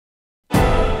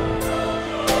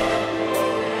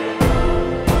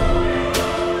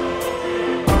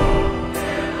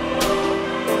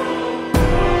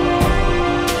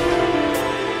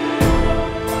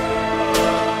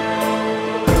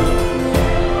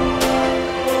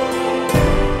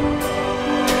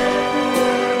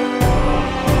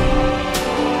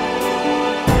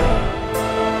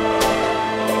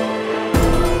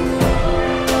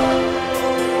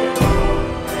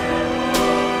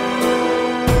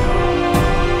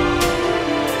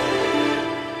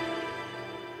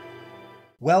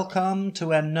Welcome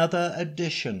to another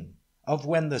edition of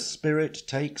When the Spirit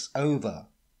Takes Over.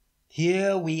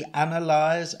 Here we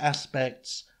analyze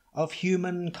aspects of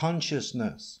human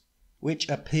consciousness which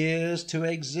appears to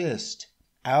exist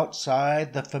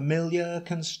outside the familiar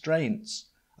constraints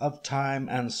of time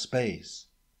and space,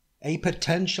 a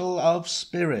potential of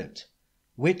spirit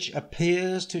which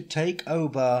appears to take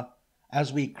over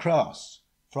as we cross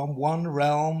from one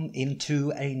realm into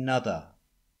another.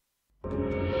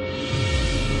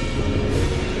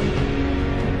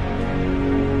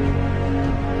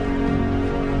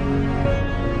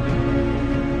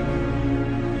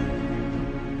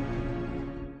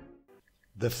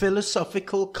 The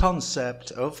philosophical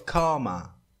concept of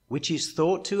karma, which is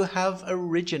thought to have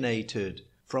originated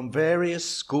from various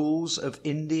schools of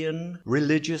Indian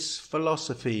religious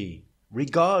philosophy,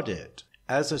 regard it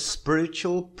as a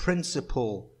spiritual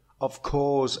principle of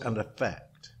cause and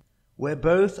effect, where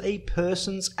both a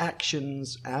person's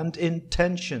actions and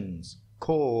intentions,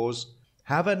 cause,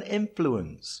 have an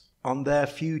influence on their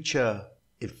future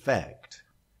effect.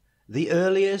 The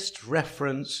earliest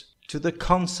reference to the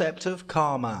concept of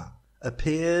karma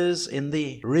appears in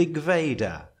the Rig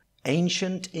Veda,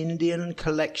 ancient Indian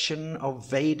collection of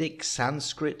Vedic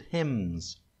Sanskrit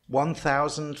hymns,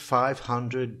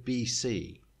 1500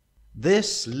 BC.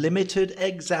 This limited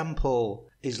example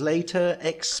is later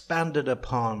expanded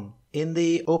upon in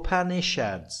the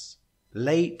Upanishads,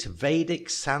 late Vedic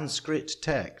Sanskrit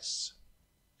texts.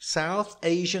 South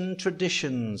Asian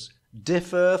traditions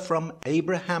differ from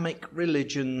Abrahamic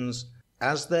religions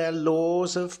as their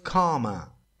laws of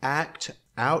karma act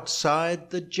outside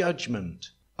the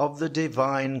judgment of the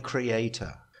divine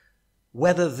creator.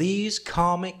 Whether these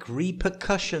karmic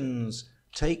repercussions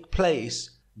take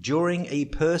place during a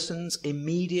person's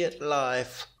immediate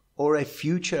life or a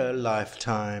future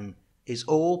lifetime is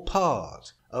all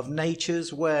part of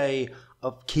nature's way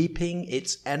of keeping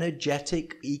its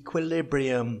energetic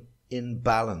equilibrium in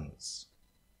balance.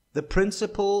 The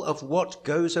principle of what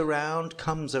goes around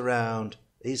comes around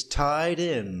is tied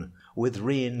in with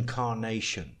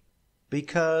reincarnation,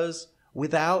 because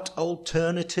without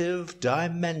alternative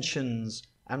dimensions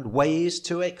and ways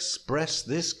to express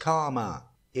this karma,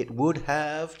 it would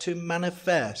have to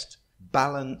manifest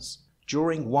balance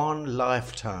during one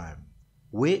lifetime,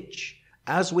 which,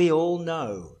 as we all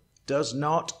know, does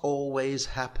not always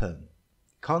happen.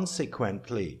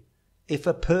 Consequently, if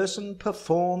a person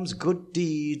performs good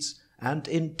deeds and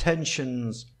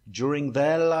intentions during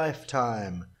their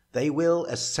lifetime, they will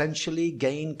essentially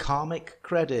gain karmic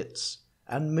credits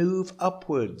and move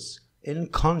upwards in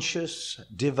conscious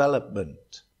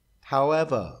development.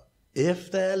 However, if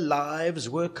their lives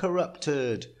were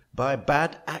corrupted by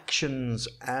bad actions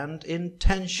and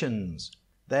intentions,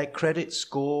 their credit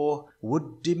score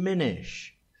would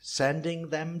diminish,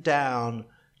 sending them down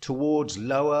towards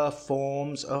lower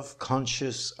forms of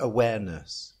conscious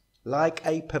awareness, like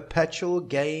a perpetual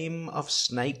game of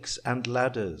snakes and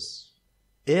ladders.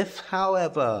 If,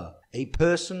 however, a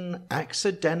person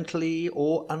accidentally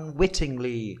or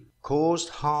unwittingly caused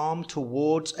harm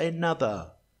towards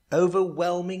another,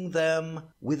 overwhelming them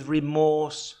with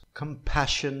remorse,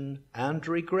 compassion, and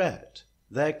regret,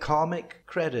 their karmic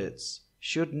credits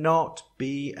should not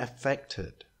be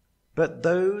affected. But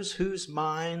those whose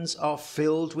minds are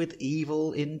filled with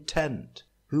evil intent,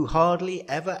 who hardly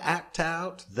ever act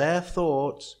out their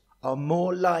thoughts, are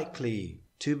more likely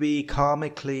to be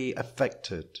karmically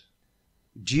affected.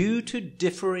 Due to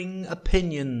differing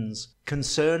opinions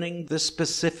concerning the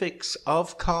specifics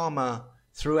of karma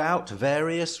throughout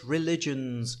various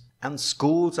religions and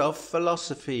schools of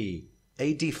philosophy,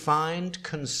 a defined,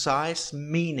 concise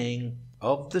meaning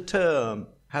of the term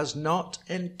has not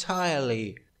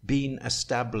entirely been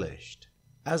established,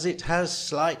 as it has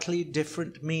slightly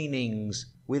different meanings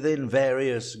within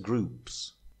various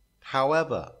groups.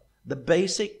 However, the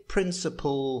basic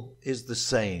principle is the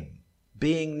same,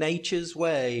 being nature's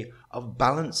way of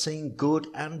balancing good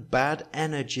and bad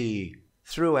energy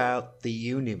throughout the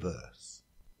universe,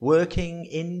 working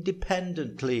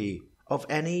independently of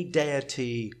any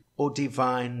deity or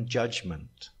divine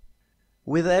judgment.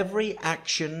 With every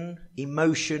action,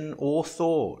 emotion, or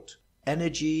thought,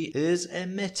 energy is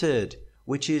emitted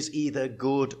which is either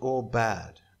good or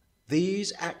bad.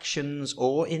 These actions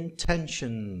or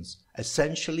intentions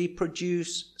essentially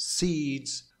produce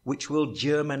seeds which will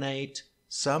germinate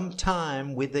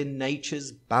sometime within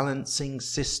nature's balancing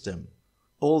system.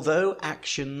 Although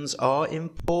actions are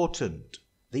important,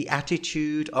 the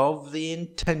attitude of the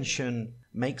intention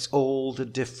makes all the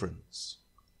difference.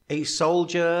 A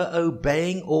soldier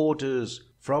obeying orders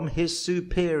from his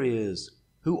superiors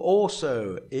who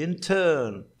also, in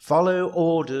turn, follow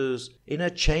orders in a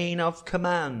chain of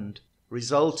command,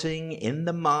 resulting in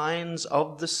the minds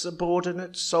of the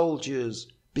subordinate soldiers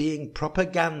being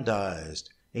propagandized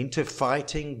into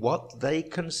fighting what they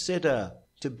consider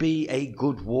to be a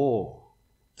good war.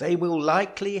 They will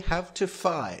likely have to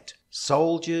fight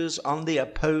soldiers on the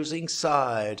opposing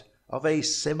side of a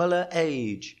similar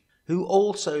age who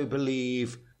also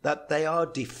believe that they are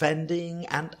defending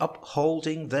and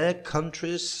upholding their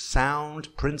country's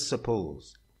sound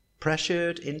principles,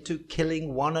 pressured into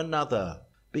killing one another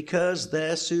because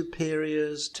their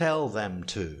superiors tell them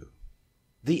to.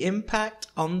 The impact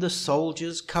on the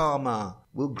soldier's karma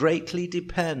will greatly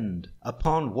depend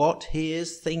upon what he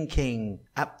is thinking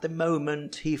at the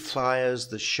moment he fires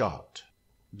the shot.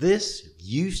 This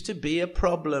used to be a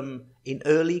problem in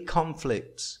early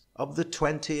conflicts of the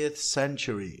 20th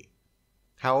century.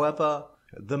 However,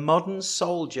 the modern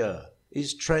soldier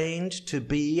is trained to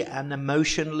be an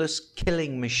emotionless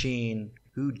killing machine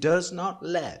who does not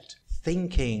let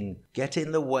thinking get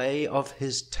in the way of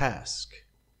his task.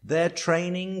 Their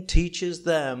training teaches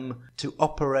them to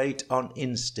operate on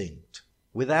instinct,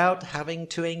 without having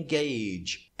to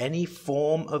engage any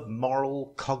form of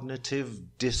moral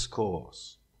cognitive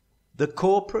discourse. The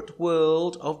corporate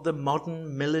world of the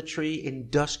modern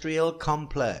military-industrial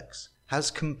complex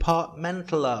has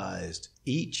compartmentalized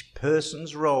each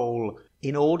person's role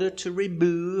in order to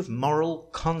remove moral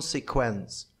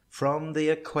consequence from the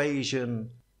equation.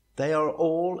 They are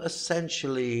all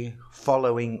essentially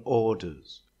following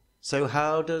orders. So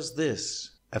how does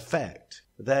this affect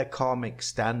their karmic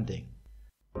standing?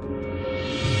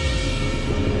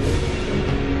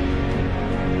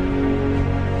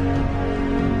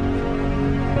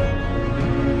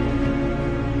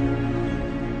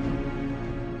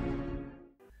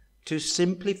 To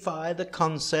simplify the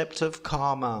concept of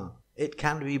karma, it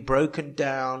can be broken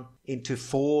down into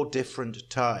 4 different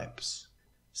types.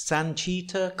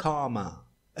 Sanchita karma,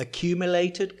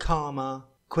 accumulated karma,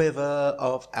 quiver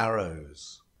of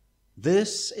arrows.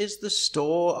 This is the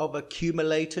store of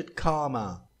accumulated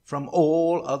karma from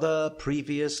all other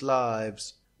previous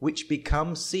lives, which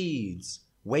become seeds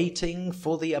waiting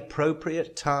for the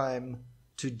appropriate time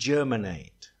to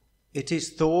germinate. It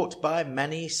is thought by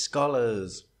many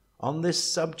scholars on this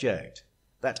subject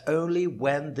that only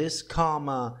when this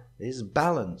karma is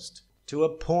balanced to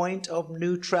a point of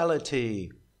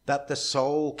neutrality that the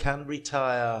soul can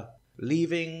retire,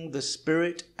 leaving the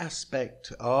spirit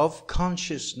aspect of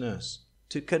consciousness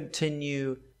to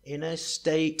continue in a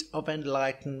state of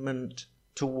enlightenment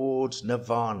towards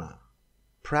nirvana.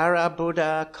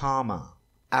 Prarabdha karma,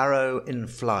 arrow in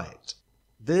flight.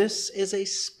 This is a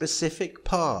specific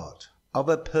part of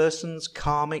a person's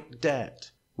karmic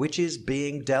debt which is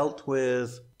being dealt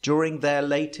with during their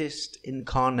latest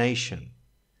incarnation.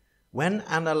 When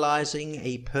analyzing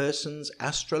a person's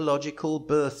astrological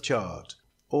birth chart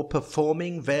or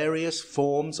performing various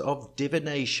forms of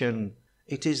divination,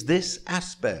 it is this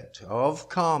aspect of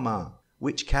karma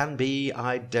which can be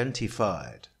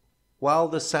identified. While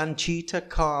the Sanchita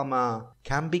karma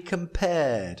can be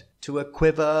compared to a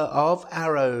quiver of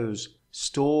arrows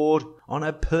stored on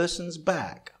a person's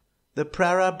back, the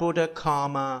Prarabdha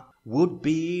karma would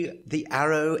be the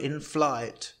arrow in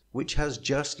flight which has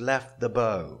just left the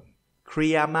bow.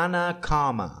 Kriyamana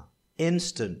karma,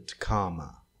 instant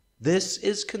karma. This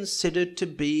is considered to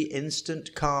be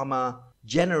instant karma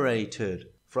generated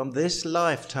from this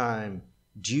lifetime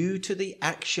due to the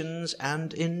actions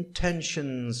and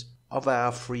intentions of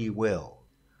our free will.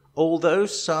 Although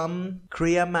some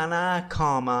Kriyamana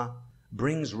karma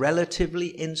brings relatively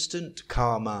instant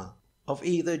karma of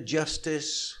either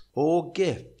justice or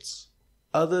gifts,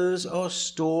 others are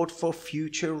stored for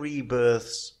future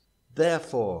rebirths.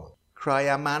 Therefore,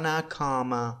 Kriyamana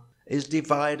karma is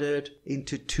divided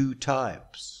into 2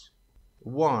 types.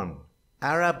 1.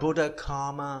 Arabudha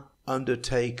karma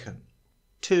undertaken.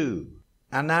 2.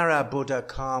 Anarabudha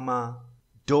karma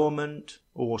dormant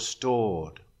or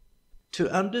stored. To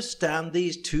understand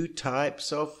these 2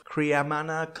 types of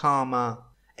Kriyamana karma,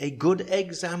 a good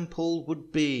example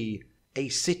would be a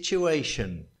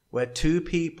situation where 2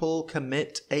 people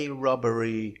commit a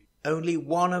robbery. Only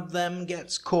one of them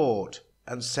gets caught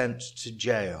and sent to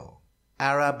jail.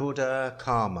 Arabudha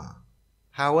karma.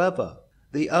 However,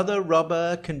 the other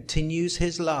robber continues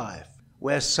his life,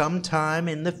 where sometime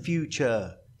in the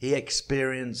future he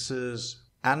experiences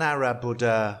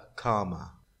Anarabudha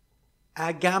karma.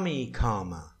 Agami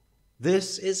karma.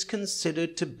 This is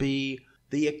considered to be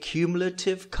the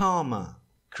accumulative karma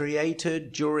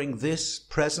created during this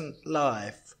present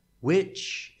life,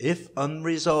 which, if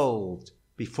unresolved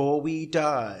before we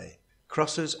die,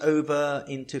 crosses over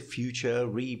into future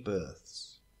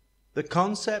rebirths. The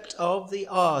concept of the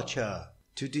archer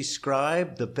to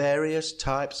describe the various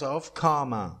types of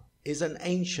karma is an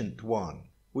ancient one,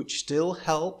 which still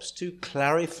helps to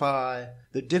clarify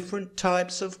the different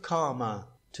types of karma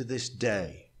to this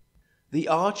day. The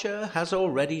archer has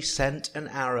already sent an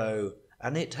arrow,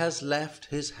 and it has left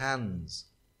his hands.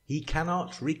 He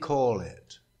cannot recall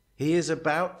it. He is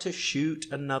about to shoot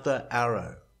another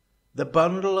arrow. The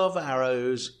bundle of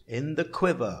arrows in the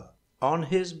quiver on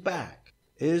his back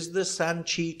is the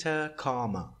Sanchita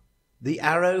karma. The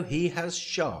arrow he has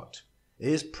shot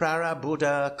is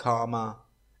Prarabuddha karma,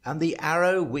 and the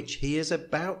arrow which he is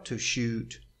about to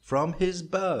shoot from his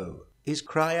bow is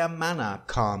Kriyamana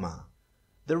karma.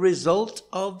 The result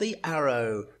of the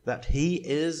arrow that he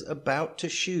is about to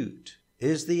shoot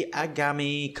is the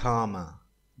Agami karma,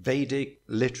 Vedic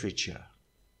literature.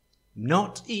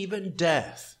 Not even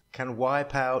death can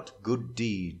wipe out good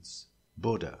deeds,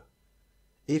 Buddha.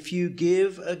 If you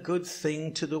give a good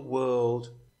thing to the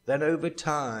world, then over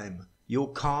time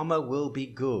your karma will be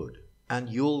good and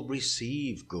you'll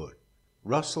receive good.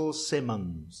 Russell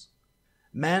Simmons.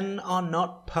 Men are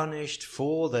not punished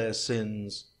for their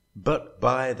sins, but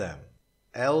by them.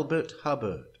 Albert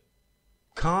Hubbard.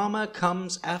 Karma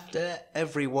comes after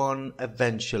everyone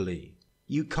eventually.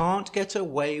 You can't get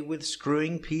away with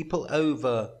screwing people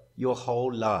over your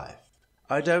whole life.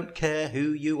 I don't care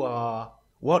who you are.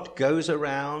 What goes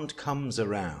around comes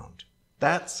around.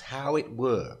 That's how it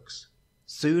works.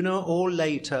 Sooner or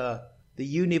later, the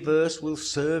universe will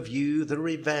serve you the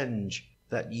revenge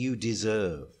that you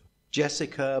deserve.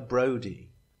 Jessica Brody.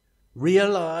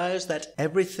 Realize that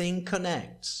everything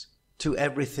connects to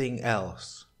everything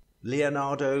else.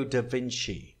 Leonardo da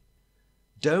Vinci.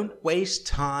 Don't waste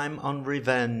time on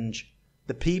revenge.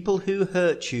 The people who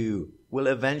hurt you will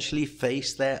eventually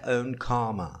face their own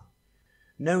karma.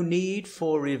 No need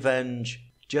for revenge.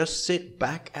 Just sit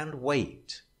back and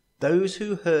wait. Those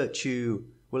who hurt you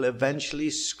will eventually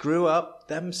screw up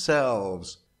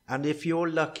themselves, and if you're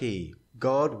lucky,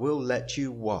 God will let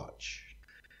you watch.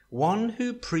 One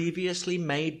who previously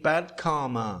made bad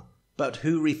karma, but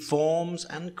who reforms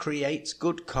and creates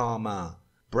good karma,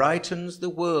 brightens the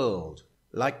world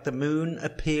like the moon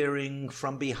appearing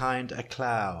from behind a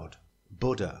cloud.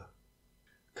 Buddha.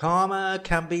 Karma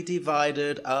can be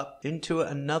divided up into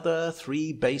another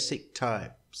 3 basic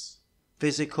types: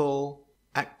 physical,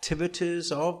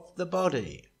 activities of the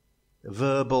body;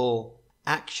 verbal,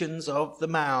 actions of the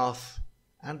mouth;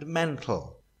 and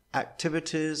mental,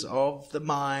 activities of the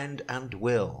mind and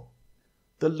will.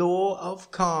 The law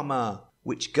of karma,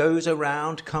 which goes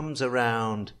around comes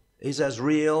around, is as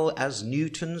real as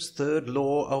Newton's third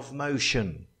law of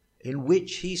motion, in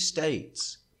which he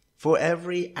states, for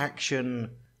every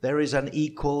action there is an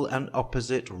equal and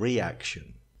opposite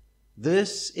reaction.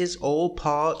 This is all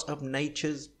part of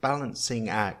nature's balancing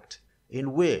act,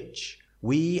 in which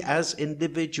we as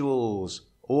individuals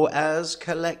or as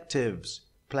collectives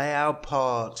play our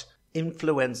part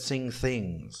influencing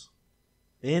things.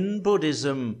 In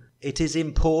Buddhism, it is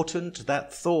important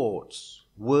that thoughts,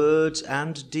 words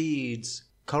and deeds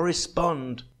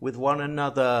correspond with one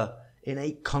another in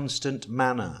a constant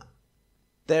manner.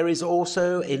 There is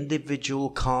also individual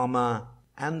karma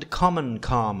and common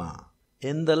karma.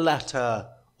 In the latter,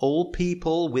 all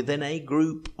people within a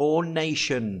group or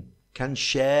nation can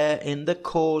share in the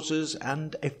causes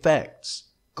and effects,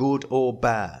 good or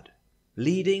bad,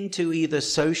 leading to either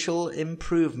social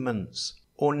improvements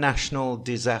or national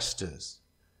disasters.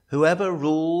 Whoever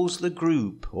rules the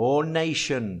group or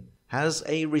nation has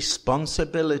a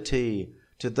responsibility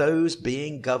to those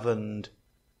being governed.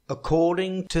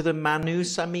 According to the Manu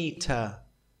Samhita,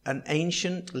 an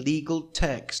ancient legal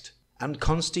text and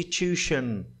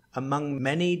constitution among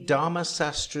many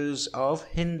dharmasastras of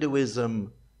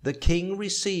Hinduism, the king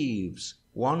receives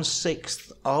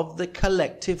 1/6 of the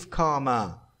collective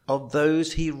karma of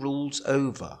those he rules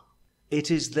over. It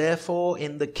is therefore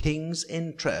in the king's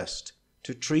interest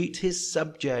to treat his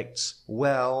subjects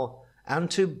well and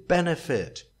to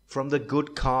benefit from the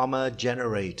good karma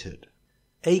generated.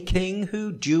 A king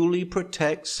who duly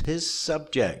protects his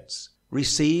subjects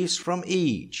receives from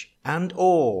each and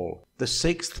all the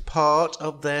 1/6 part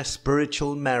of their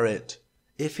spiritual merit.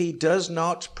 If he does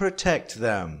not protect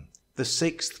them, the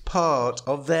 1/6 part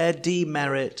of their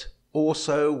demerit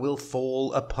also will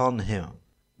fall upon him.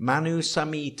 Manu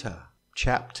Samhita,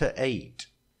 Chapter 8.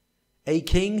 A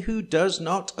king who does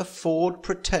not afford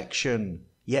protection,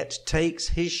 yet takes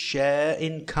his share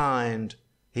in kind,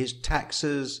 his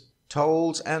taxes,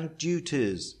 tolls and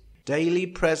duties, daily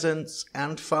presents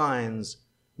and fines,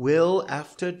 will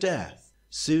after death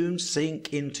soon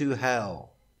sink into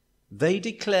hell. They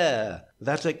declare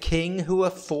that a king who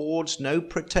affords no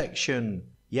protection,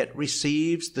 yet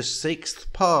receives the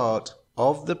 6th part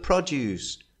of the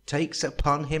produce, takes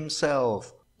upon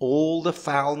himself all the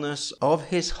foulness of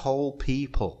his whole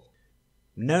people.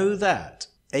 Know that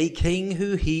a king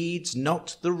who heeds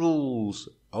not the rules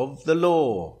of the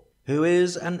law, who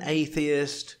is an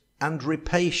atheist and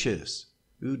rapacious,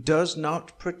 who does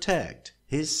not protect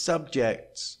his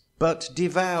subjects, but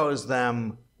devours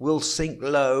them, will sink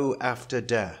low after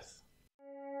death.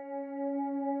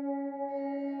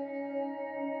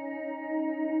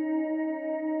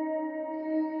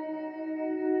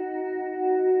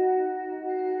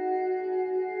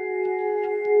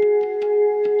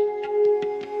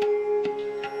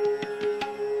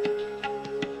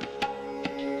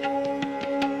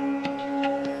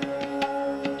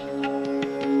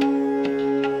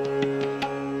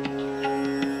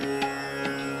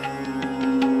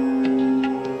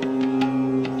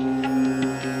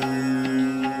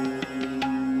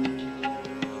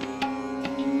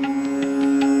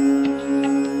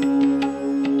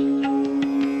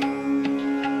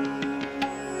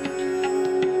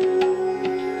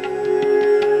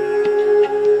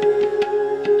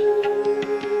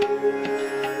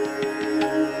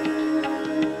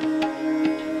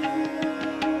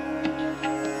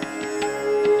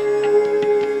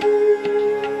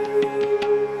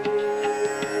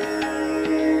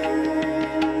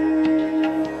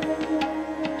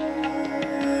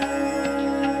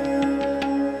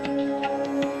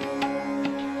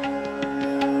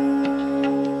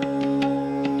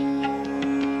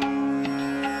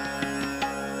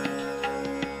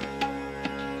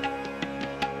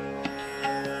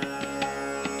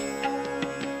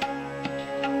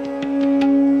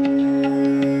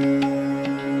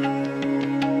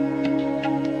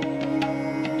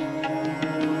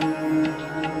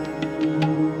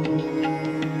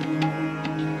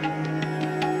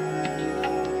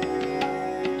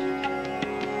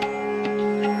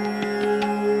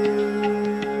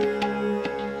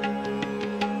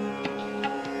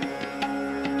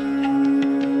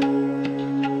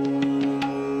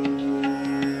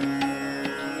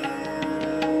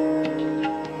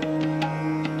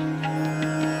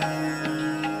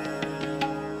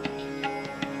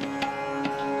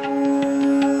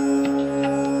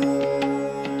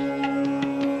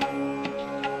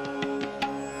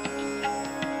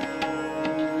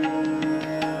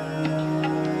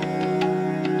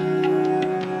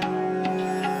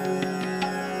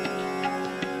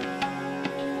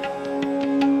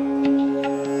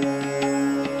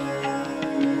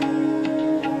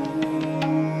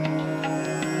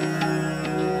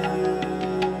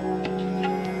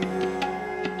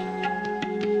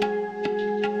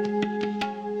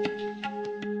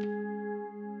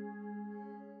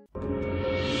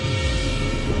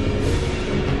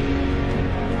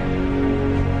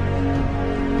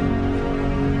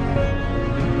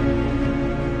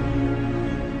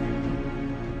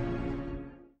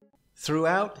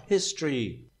 Throughout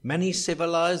history, many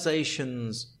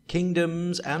civilizations,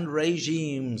 kingdoms and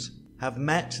regimes have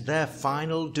met their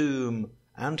final doom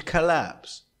and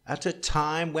collapse at a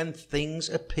time when things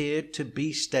appeared to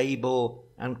be stable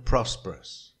and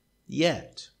prosperous.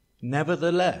 Yet,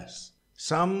 nevertheless,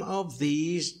 some of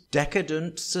these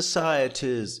decadent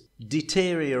societies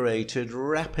deteriorated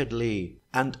rapidly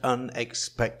and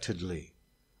unexpectedly.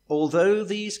 Although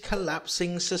these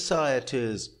collapsing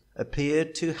societies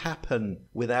appeared to happen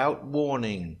without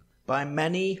warning by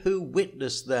many who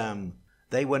witnessed them,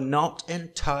 they were not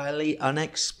entirely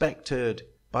unexpected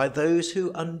by those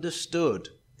who understood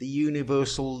the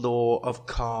universal law of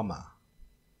karma.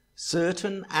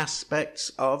 Certain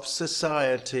aspects of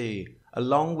society,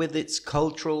 along with its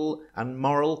cultural and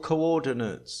moral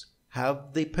coordinates,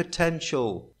 have the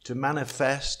potential to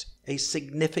manifest a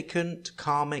significant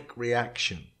karmic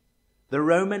reaction. The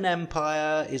Roman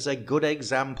Empire is a good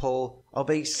example of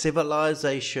a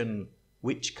civilization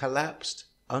which collapsed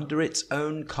under its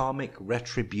own karmic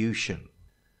retribution.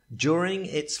 During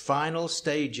its final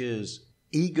stages,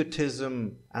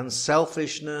 egotism and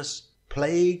selfishness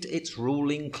plagued its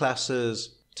ruling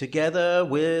classes, together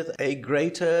with a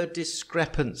greater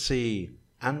discrepancy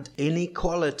and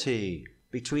inequality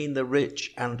between the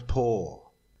rich and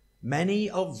poor. Many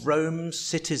of Rome's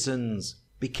citizens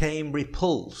became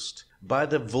repulsed by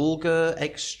the vulgar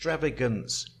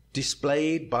extravagance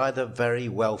displayed by the very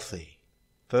wealthy.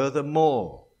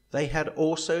 Furthermore, they had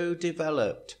also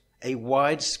developed a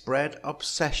widespread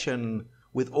obsession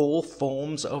with all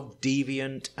forms of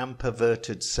deviant and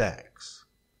perverted sex.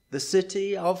 The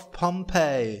city of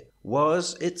Pompeii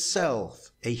was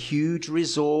itself a huge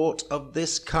resort of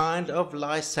this kind of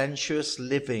licentious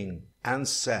living and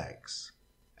sex.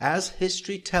 As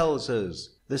history tells us,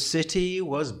 the city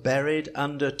was buried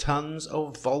under tons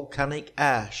of volcanic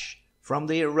ash from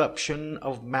the eruption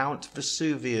of Mount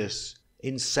Vesuvius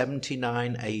in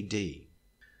 79 AD.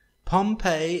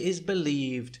 Pompeii is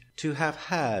believed to have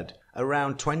had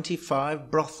around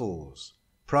 25 brothels.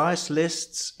 Price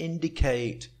lists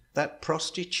indicate that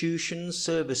prostitution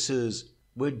services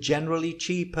were generally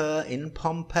cheaper in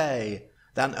Pompeii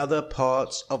than other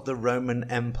parts of the Roman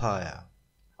Empire.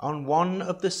 On one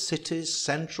of the city's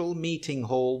central meeting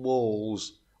hall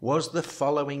walls was the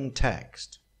following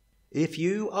text: "If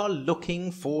you are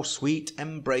looking for sweet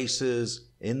embraces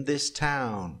in this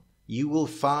town, you will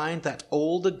find that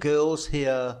all the girls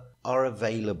here are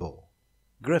available."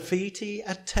 Graffiti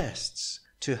attests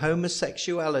to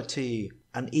homosexuality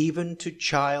and even to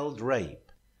child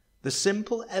rape. The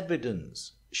simple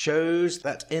evidence shows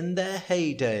that in their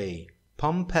heyday,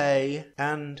 Pompeii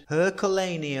and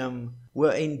Herculaneum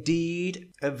were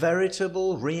indeed a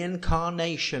veritable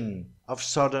reincarnation of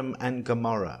Sodom and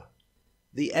Gomorrah.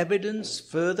 The evidence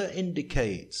further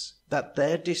indicates that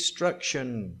their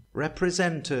destruction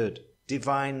represented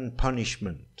divine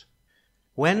punishment.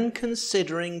 When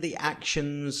considering the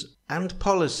actions and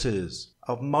policies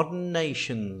of modern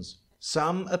nations,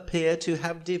 some appear to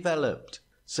have developed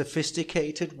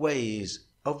sophisticated ways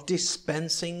of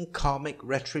dispensing karmic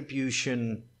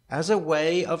retribution as a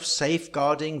way of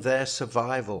safeguarding their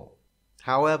survival.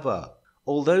 However,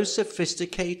 although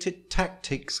sophisticated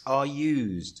tactics are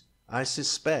used, I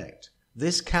suspect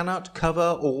this cannot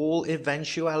cover all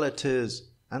eventualities,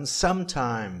 and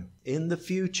sometime in the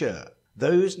future,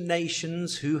 those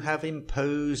nations who have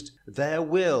imposed their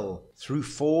will through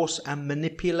force and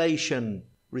manipulation,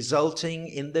 resulting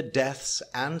in the deaths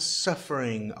and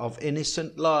suffering of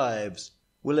innocent lives,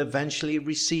 will eventually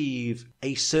receive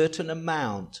a certain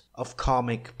amount of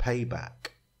karmic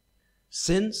payback.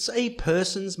 Since a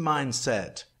person's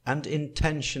mindset and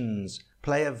intentions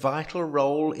play a vital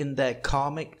role in their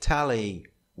karmic tally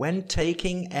when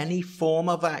taking any form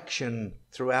of action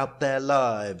throughout their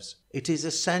lives, it is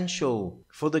essential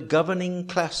for the governing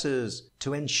classes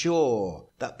to ensure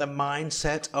that the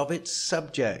mindset of its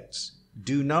subjects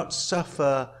do not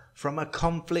suffer from a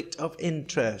conflict of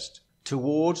interest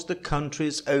towards the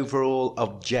country's overall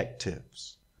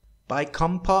objectives. By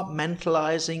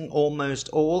compartmentalizing almost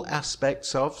all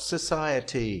aspects of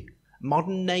society,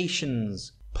 modern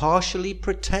nations partially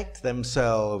protect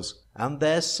themselves and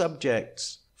their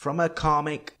subjects from a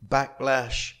karmic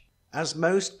backlash, as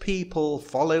most people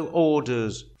follow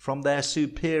orders from their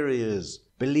superiors,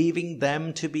 believing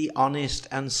them to be honest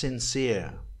and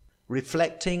sincere,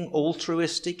 reflecting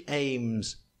altruistic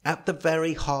aims at the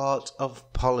very heart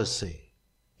of policy.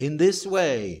 In this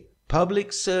way,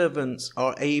 public servants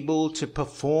are able to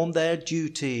perform their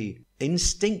duty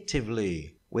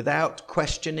instinctively without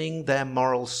questioning their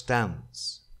moral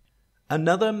stance.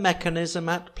 Another mechanism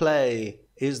at play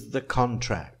is the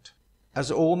contract. As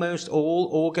almost all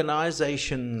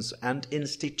organizations and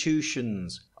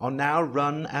institutions are now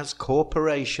run as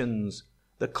corporations,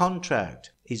 the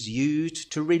contract is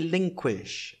used to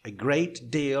relinquish a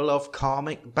great deal of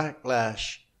karmic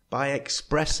backlash by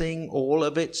expressing all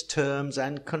of its terms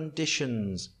and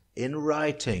conditions in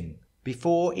writing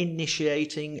before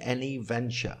initiating any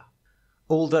venture.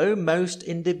 Although most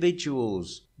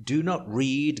individuals do not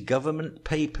read government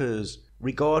papers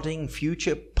regarding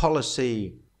future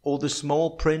policy or the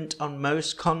small print on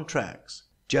most contracts,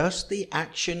 just the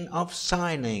action of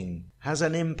signing has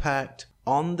an impact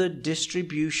on the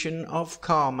distribution of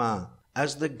karma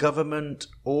as the government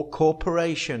or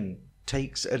corporation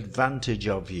takes advantage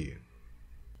of you.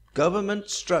 Government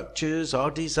structures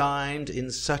are designed in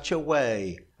such a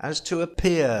way as to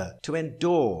appear to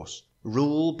endorse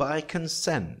rule by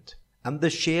consent, and the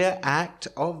sheer act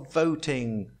of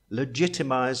voting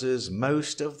legitimizes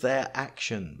most of their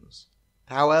actions.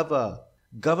 However,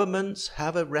 governments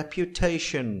have a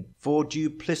reputation for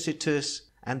duplicitous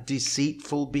and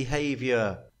deceitful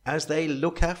behavior as they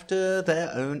look after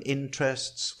their own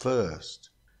interests first,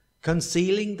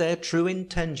 concealing their true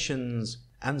intentions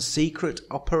and secret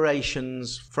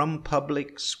operations from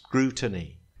public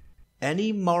scrutiny.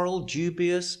 Any moral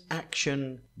dubious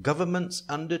action governments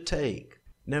undertake,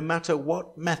 no matter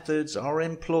what methods are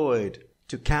employed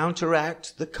to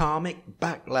counteract the karmic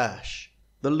backlash,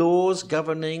 the laws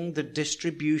governing the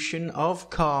distribution of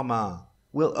karma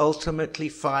will ultimately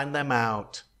find them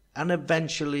out and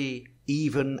eventually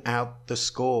even out the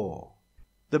score.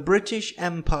 The British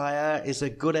Empire is a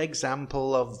good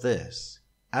example of this.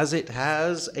 as it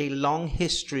has a long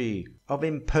history of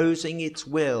imposing its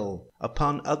will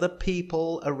upon other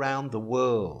people around the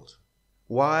world.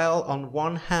 While on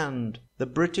one hand the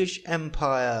British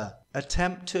Empire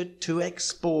attempted to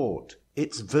export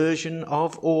its version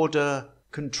of order,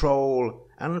 control,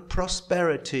 and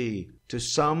prosperity to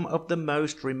some of the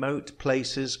most remote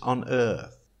places on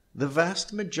earth, the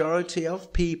vast majority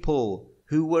of people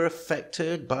who were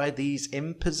affected by these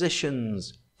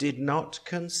impositions did not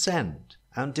consent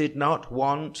and did not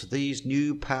want these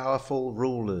new powerful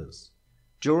rulers.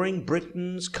 During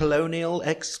Britain's colonial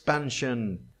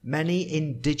expansion, many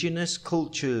indigenous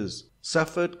cultures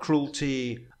suffered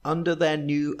cruelty under their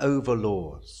new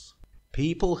overlords.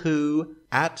 People who,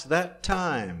 at that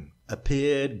time,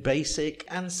 appeared basic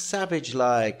and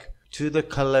savage-like to the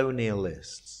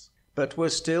colonialists, but were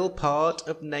still part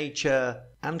of nature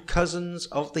and cousins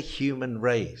of the human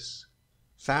race.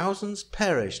 Thousands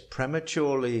perished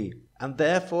prematurely and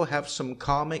therefore have some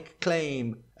karmic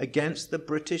claim against the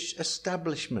British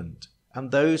establishment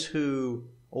and those who,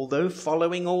 although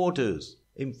following orders,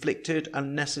 inflicted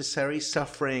unnecessary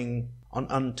suffering on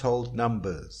untold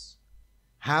numbers.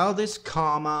 How this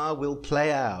karma will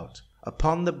play out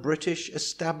upon the British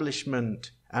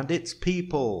establishment and its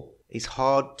people is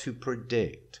hard to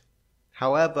predict.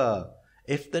 However,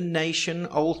 if the nation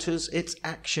alters its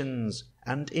actions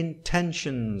and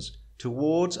intentions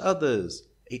towards others,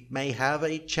 it may have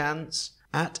a chance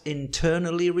at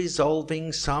internally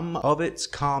resolving some of its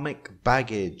karmic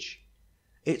baggage.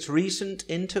 Its recent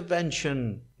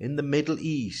intervention in the Middle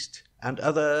East and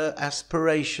other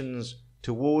aspirations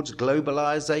towards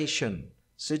globalization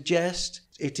suggest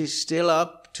it is still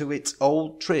up to its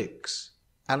old tricks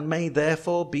and may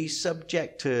therefore be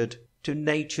subjected to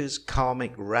nature's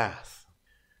karmic wrath.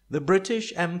 The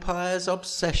British Empire's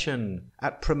obsession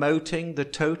at promoting the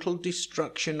total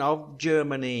destruction of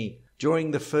Germany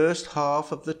during the first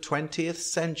half of the 20th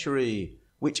century,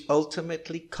 which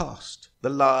ultimately cost the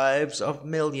lives of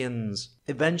millions,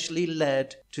 eventually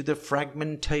led to the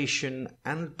fragmentation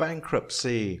and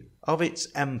bankruptcy of its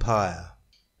empire.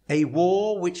 A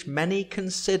war which many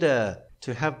consider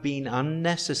to have been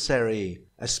unnecessary,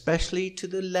 especially to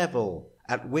the level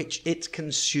at which it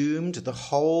consumed the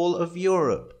whole of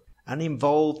Europe and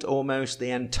involved almost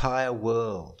the entire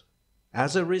world.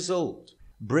 As a result,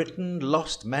 Britain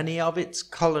lost many of its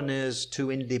colonies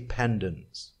to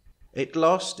independence. It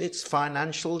lost its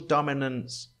financial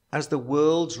dominance as the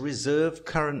world's reserve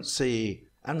currency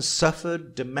and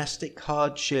suffered domestic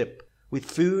hardship with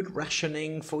food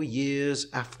rationing for years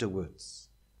afterwards.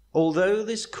 Although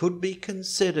this could be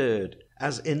considered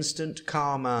as instant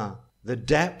karma, the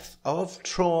depth of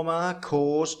trauma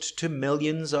caused to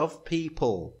millions of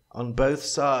people on both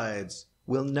sides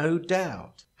will no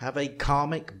doubt have a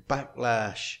karmic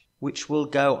backlash which will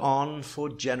go on for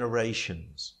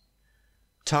generations.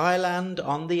 Thailand,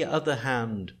 on the other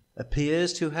hand,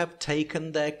 appears to have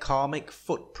taken their karmic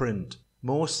footprint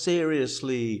more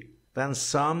seriously than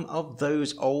some of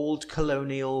those old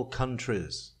colonial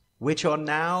countries, which are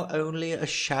now only a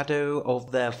shadow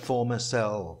of their former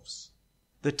selves.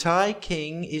 The Thai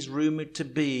king is rumoured to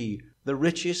be the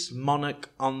richest monarch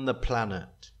on the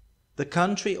planet. The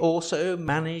country also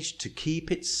managed to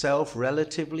keep itself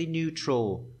relatively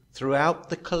neutral throughout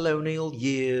the colonial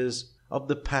years of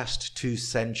the past 2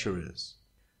 centuries.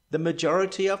 The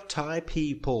majority of Thai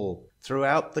people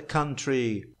throughout the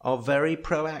country are very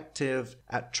proactive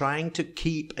at trying to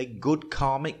keep a good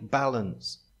karmic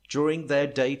balance during their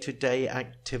day-to-day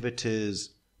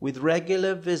activities, with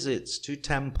regular visits to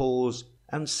temples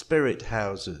and spirit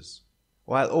houses,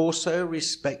 while also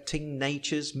respecting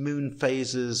nature's moon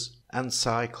phases and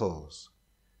cycles.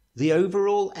 The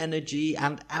overall energy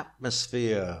and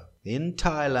atmosphere in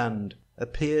Thailand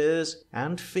appears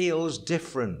and feels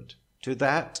different to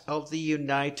that of the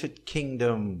United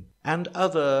Kingdom and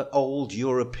other old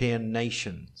European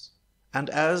nations. And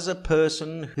as a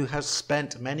person who has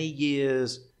spent many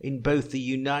years in both the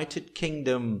United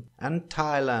Kingdom and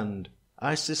Thailand,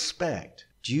 I suspect,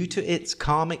 due to its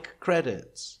karmic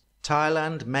credits,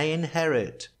 Thailand may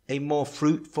inherit a more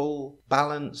fruitful,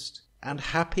 balanced, and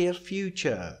happier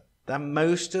future than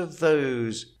most of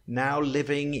those now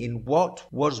living in what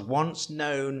was once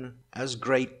known as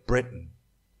Great Britain.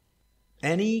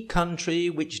 Any country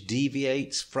which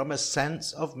deviates from a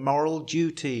sense of moral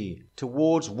duty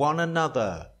towards one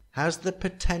another has the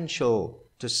potential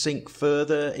to sink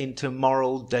further into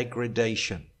moral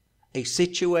degradation, a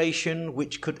situation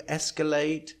which could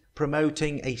escalate,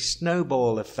 promoting a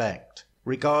snowball effect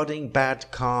regarding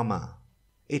bad karma.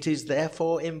 It is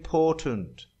therefore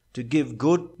important to give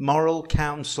good moral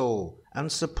counsel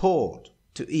and support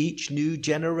to to each new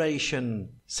generation,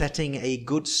 setting a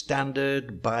good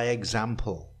standard by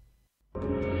example.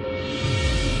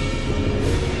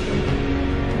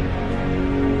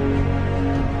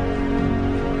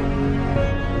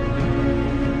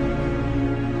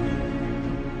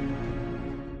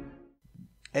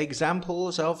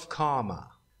 Examples of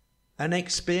karma. An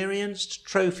experienced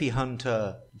trophy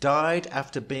hunter died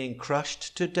after being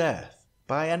crushed to death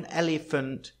by an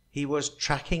elephant he was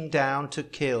tracking down to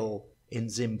kill in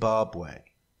Zimbabwe.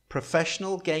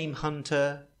 Professional game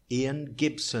hunter Ian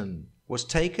Gibson was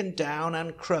taken down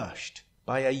and crushed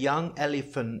by a young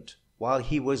elephant while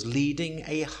he was leading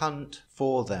a hunt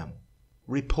for them.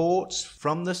 Reports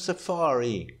from the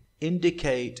safari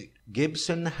indicate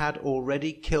Gibson had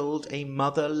already killed a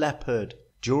mother leopard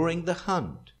during the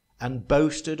hunt and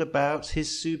boasted about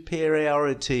his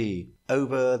superiority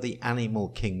over the animal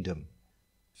kingdom.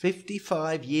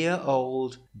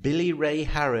 55-year-old Billy Ray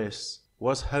Harris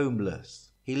was homeless.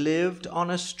 He lived on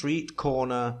a street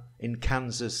corner in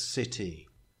Kansas City,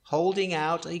 holding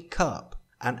out a cup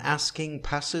and asking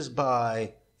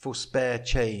passers-by for spare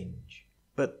change.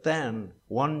 But then,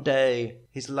 one day,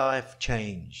 his life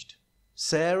changed.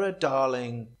 Sarah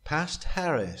Darling passed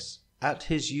Harris at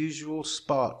his usual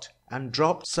spot and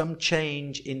dropped some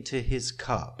change into his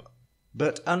cup.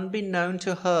 But unbeknown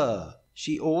to her,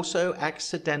 she also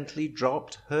accidentally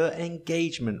dropped her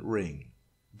engagement ring.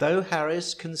 Though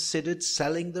Harris considered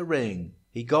selling the ring,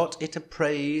 he got it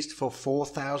appraised for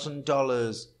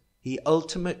 $4,000. He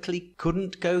ultimately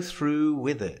couldn't go through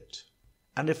with it,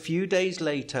 and a few days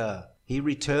later he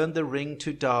returned the ring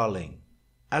to Darling.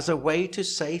 As a way to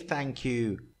say thank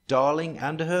you, Darling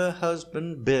and her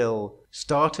husband Bill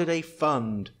started a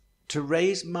fund to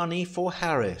raise money for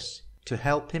Harris to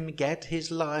help him get his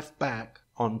life back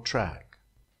on track.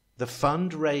 The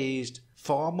fund raised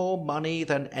far more money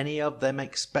than any of them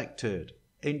expected.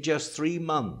 In just 3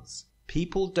 months,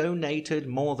 people donated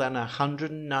more than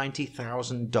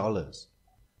 $190,000.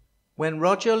 When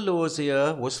Roger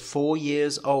Lozier was 4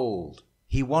 years old,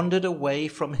 he wandered away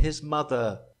from his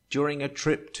mother during a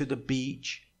trip to the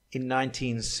beach in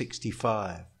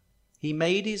 1965. He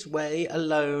made his way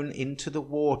alone into the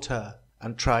water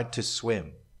and tried to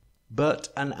swim, but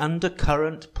an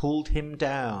undercurrent pulled him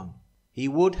down. He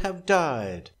would have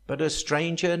died, but a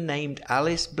stranger named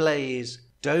Alice Blaze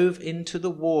dove into the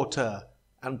water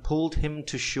and pulled him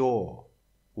to shore,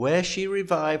 where she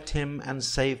revived him and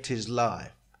saved his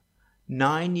life.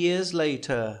 9 years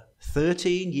later,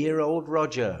 13-year-old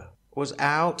Roger was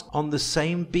out on the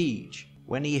same beach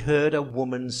when he heard a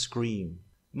woman scream,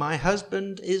 "My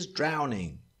husband is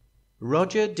drowning."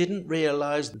 Roger didn't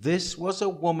realize this was a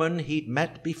woman he'd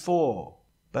met before,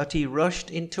 but he rushed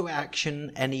into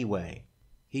action anyway.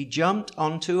 He jumped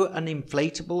onto an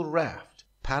inflatable raft,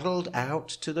 paddled out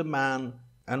to the man,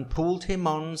 and pulled him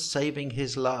on, saving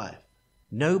his life.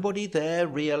 Nobody there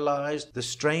realized the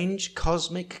strange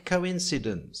cosmic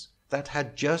coincidence that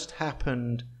had just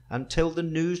happened until the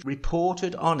news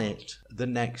reported on it the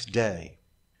next day.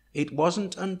 It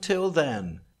wasn't until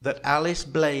then that Alice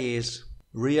Blaze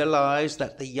realized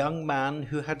that the young man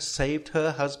who had saved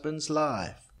her husband's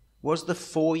life was the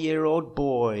 4-year-old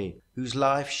boy whose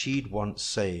life she'd once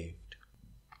saved.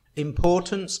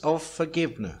 Importance of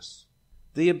forgiveness.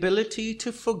 The ability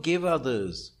to forgive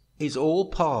others is all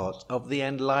part of the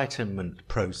enlightenment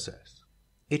process.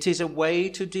 It is a way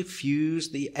to diffuse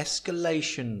the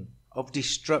escalation of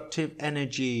destructive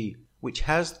energy which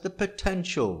has the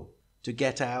potential to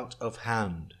get out of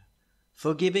hand.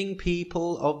 Forgiving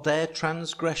people of their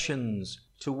transgressions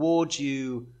towards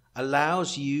you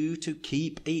allows you to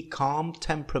keep a calm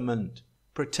temperament,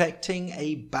 protecting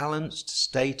a balanced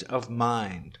state of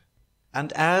mind.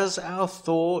 And as our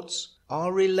thoughts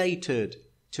are related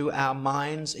to our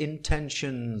mind's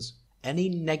intentions, any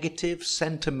negative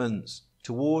sentiments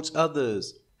towards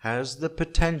others has the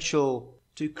potential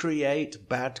to create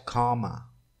bad karma.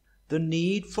 The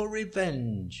need for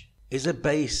revenge is a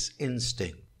base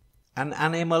instinct, an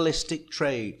animalistic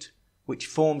trait which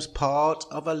forms part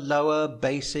of a lower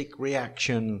basic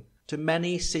reaction to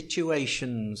many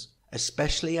situations,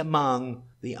 especially among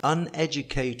the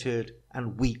uneducated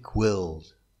and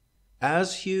weak-willed.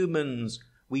 As humans,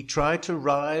 we try to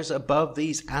rise above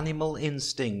these animal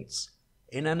instincts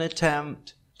in an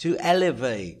attempt to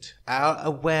elevate our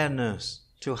awareness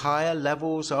to higher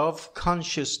levels of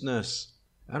consciousness,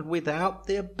 and without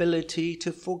the ability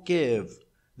to forgive,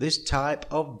 this type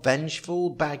of vengeful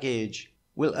baggage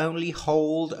will only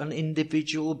hold an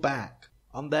individual back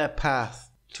on their path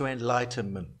to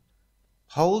enlightenment.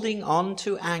 Holding on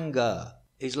to anger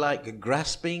is like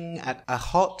grasping at a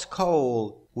hot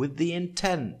coal with the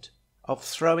intent of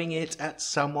throwing it at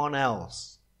someone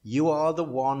else, you are the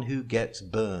one who gets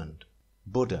burned.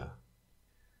 Buddha.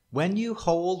 When you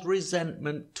hold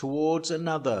resentment towards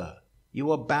another,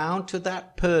 you are bound to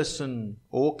that person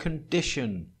or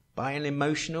condition by an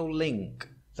emotional link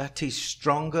that is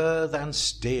stronger than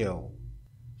steel.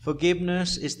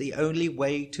 Forgiveness is the only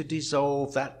way to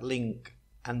dissolve that link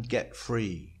and get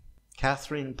free.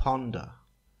 Catherine Ponder.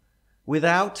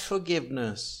 Without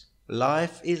forgiveness,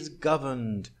 life is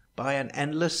governed by an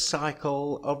endless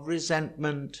cycle of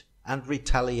resentment and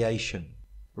retaliation.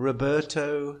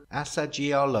 Roberto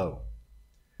Assagiolo.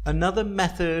 Another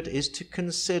method is to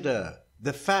consider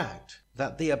the fact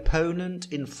that the opponent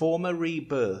in former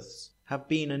rebirths have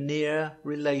been a near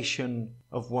relation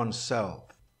of oneself.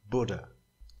 Buddha.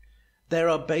 There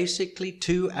are basically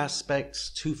two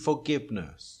aspects to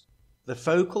forgiveness: the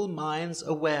focal mind's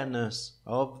awareness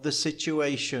of the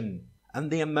situation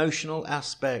and the emotional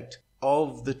aspect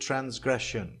of the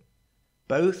transgression.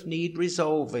 Both need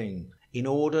resolving in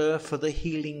order for the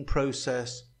healing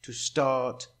process to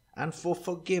start and for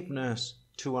forgiveness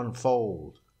to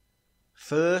unfold.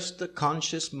 First, the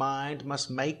conscious mind must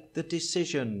make the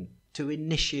decision to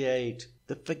initiate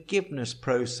the forgiveness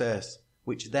process,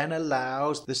 which then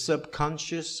allows the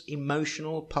subconscious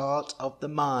emotional part of the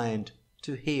mind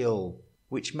to heal,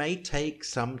 which may take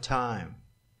some time.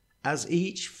 As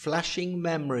each flashing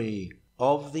memory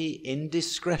of the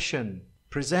indiscretion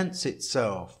presents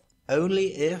itself, only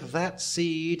if that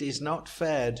seed is not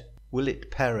fed will it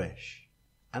perish,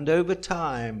 and over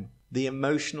time the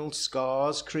emotional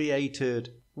scars created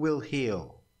will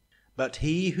heal. But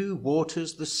he who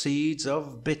waters the seeds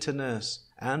of bitterness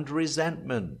and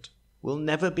resentment will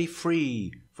never be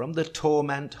free from the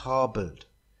torment harbored.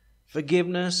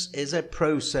 Forgiveness is a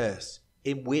process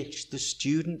in which the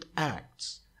student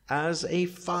acts as a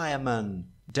fireman,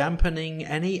 dampening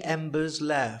any embers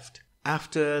left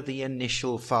after the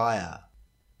initial fire.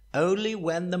 Only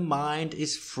when the mind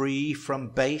is free from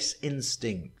base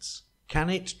instincts can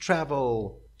it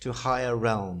travel to higher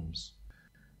realms.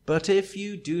 But if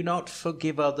you do not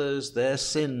forgive others their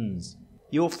sins,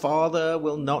 your Father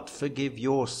will not forgive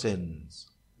your sins.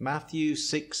 Matthew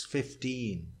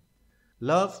 6:15.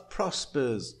 Love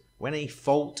prospers when a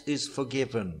fault is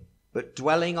forgiven, but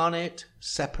dwelling on it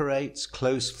separates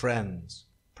close friends.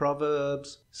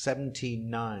 Proverbs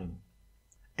 17:9.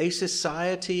 A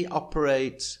society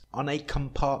operates on a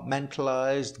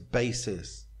compartmentalized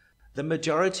basis. The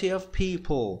majority of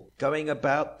people going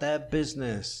about their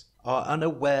business are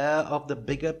unaware of the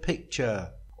bigger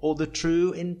picture or the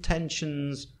true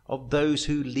intentions of those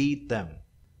who lead them.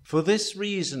 For this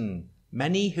reason,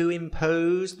 many who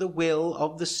impose the will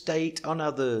of the state on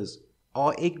others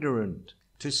are ignorant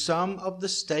to some of the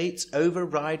state's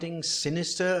overriding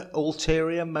sinister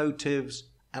ulterior motives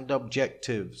and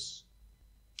objectives.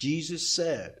 Jesus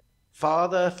said,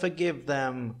 "Father, forgive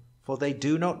them, for they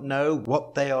do not know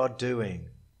what they are doing."